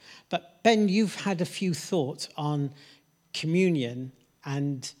But Ben, you've had a few thoughts on communion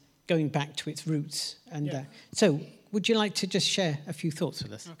and going back to its roots. And so would you like to just share a few thoughts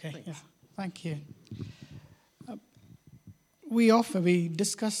with us? Okay, yeah, thank you. We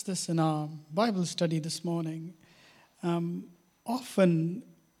discussed this in our Bible study this morning. Often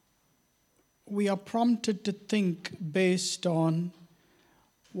we are prompted to think based on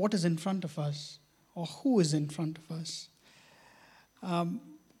what is in front of us or who is in front of us.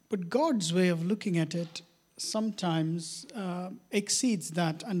 But God's way of looking at it sometimes exceeds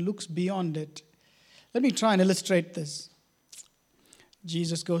that and looks beyond it. Let me try and illustrate this.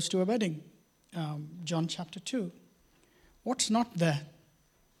 Jesus goes to a wedding, John chapter 2. What's not there?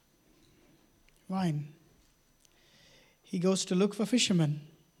 Wine. He goes to look for fishermen.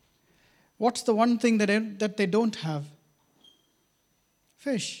 What's the one thing that they don't have?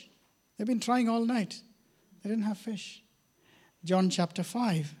 Fish. They've been trying all night. They didn't have fish. John chapter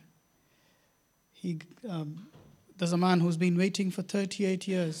 5. There's a man who's been waiting for 38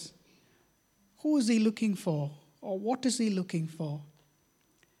 years. Who is he looking for? Or what is he looking for?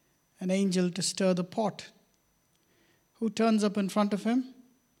 An angel to stir the pot. Who turns up in front of him?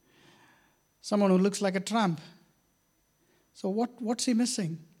 Someone who looks like a tramp. So what's he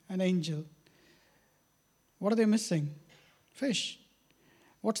missing? An angel. What are they missing? Fish.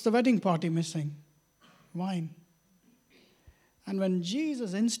 What's the wedding party missing? Wine. And when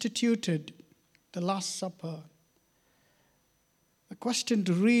Jesus instituted the Last Supper, the question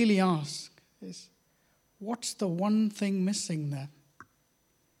to really ask is, what's the one thing missing there?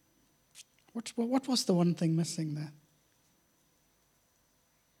 What was the one thing missing there?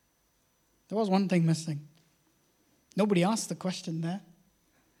 There was one thing missing. Nobody asked the question there.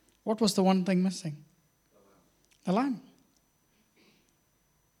 What was the one thing missing? The lamb.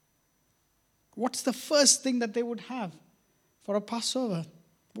 What's the first thing that they would have for a Passover?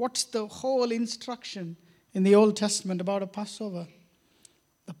 What's the whole instruction in the Old Testament about a Passover?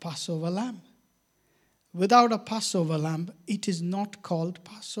 The Passover lamb. Without a Passover lamb, it is not called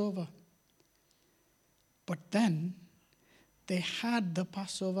Passover. But then, they had the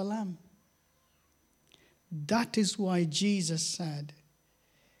Passover lamb. That is why Jesus said,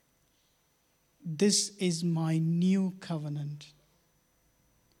 "This is my new covenant."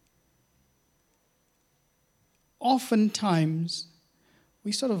 Oftentimes,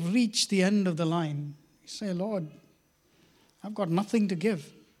 we sort of reach the end of the line. We say, "Lord, I've got nothing to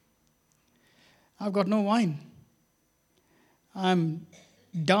give. I've got no wine. I'm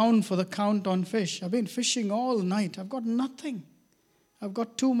down for the count on fish. I've been fishing all night. I've got nothing. I've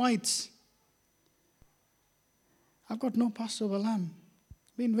got 2 mites. I've got no Passover lamb.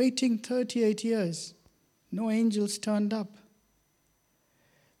 Been waiting 38 years. No angels turned up."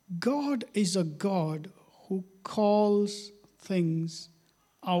 God is a God who calls things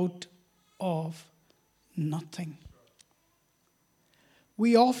out of nothing.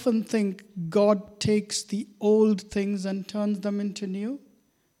 We often think God takes the old things and turns them into new.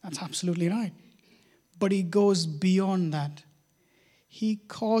 That's absolutely right. But he goes beyond that. He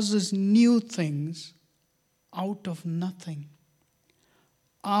causes new things out of nothing.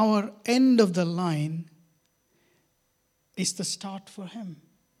 Our end of the line is the start for him.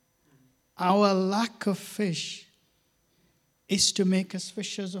 Our lack of fish is to make us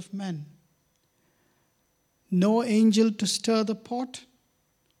fishers of men. No angel to stir the pot?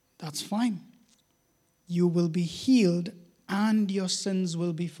 That's fine. You will be healed and your sins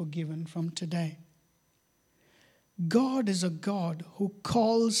will be forgiven from today. God is a God who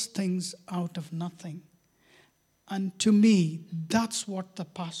calls things out of nothing. And to me, that's what the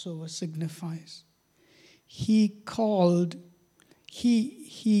Passover signifies. He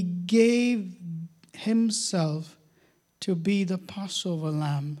gave himself to be the Passover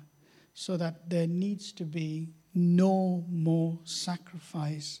lamb so that there needs to be no more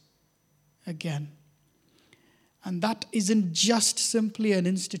sacrifice again. And that isn't just simply an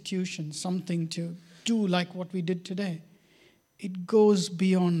institution, something to do like what we did today. It goes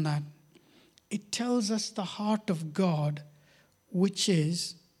beyond that. It tells us the heart of God, which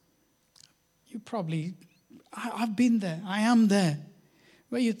is, I've been there, I am there,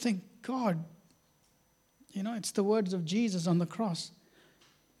 where you think, God, it's the words of Jesus on the cross.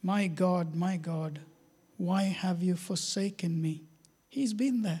 My God, why have you forsaken me? He's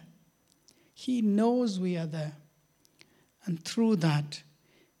been there. He knows we are there. And through that,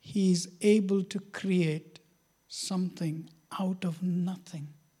 he's able to create something out of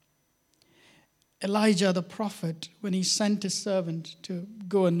nothing. Elijah the prophet, when he sent his servant to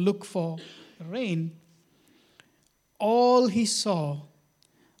go and look for rain, all he saw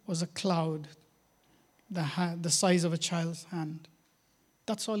was a cloud the size of a child's hand.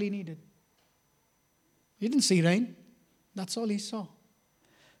 That's all he needed. He didn't see rain. That's all he saw.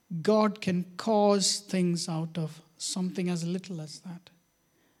 God can cause things out of something as little as that.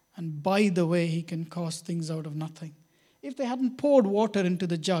 And by the way, he can cause things out of nothing. If they hadn't poured water into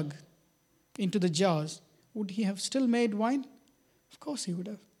the jug, into the jars, would he have still made wine? Of course he would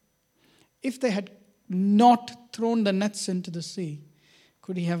have. If they had not thrown the nets into the sea,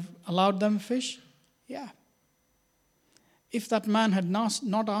 could he have allowed them fish? Yeah. If that man had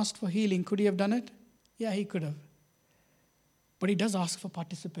not asked for healing, could he have done it? Yeah, he could have. But he does ask for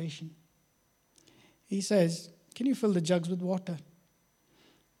participation. He says, can you fill the jugs with water?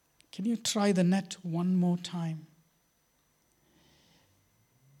 Can you try the net one more time?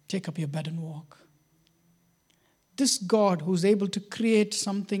 Take up your bed and walk. This God who's able to create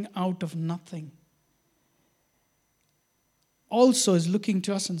something out of nothing also is looking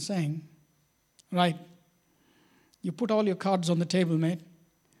to us and saying, right, you put all your cards on the table, mate.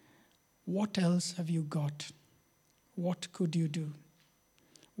 What else have you got? What could you do?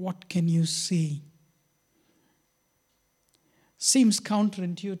 What can you see? Seems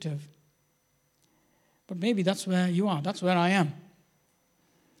counterintuitive. But maybe that's where you are. That's where I am.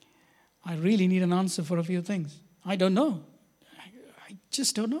 I really need an answer for a few things. I don't know. I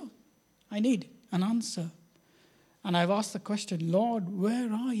just don't know. I need an answer. And I've asked the question, Lord,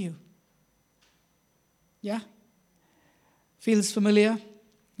 where are you? Yeah? Feels familiar?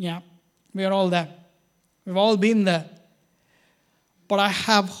 Yeah. We are all there. We've all been there. But I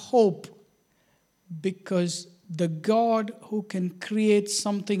have hope because the God who can create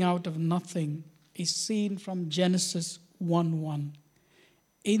something out of nothing is seen from Genesis 1:1.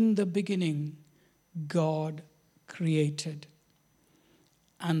 In the beginning, God created.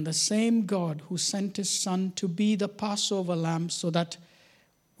 And the same God who sent his Son to be the Passover lamb so that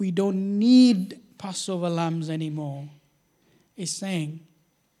we don't need Passover lambs anymore is saying,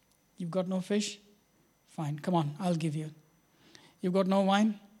 you've got no fish? Fine, come on, I'll give you. You've got no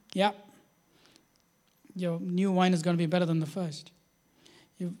wine? Yeah. Your new wine is going to be better than the first.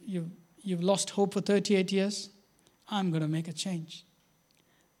 You've lost hope for 38 years? I'm going to make a change.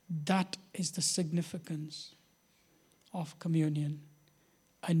 That is the significance of communion.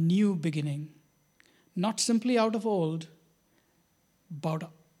 A new beginning. Not simply out of old, but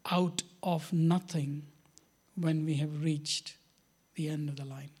out of nothing when we have reached the end of the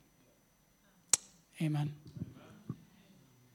line. Amen.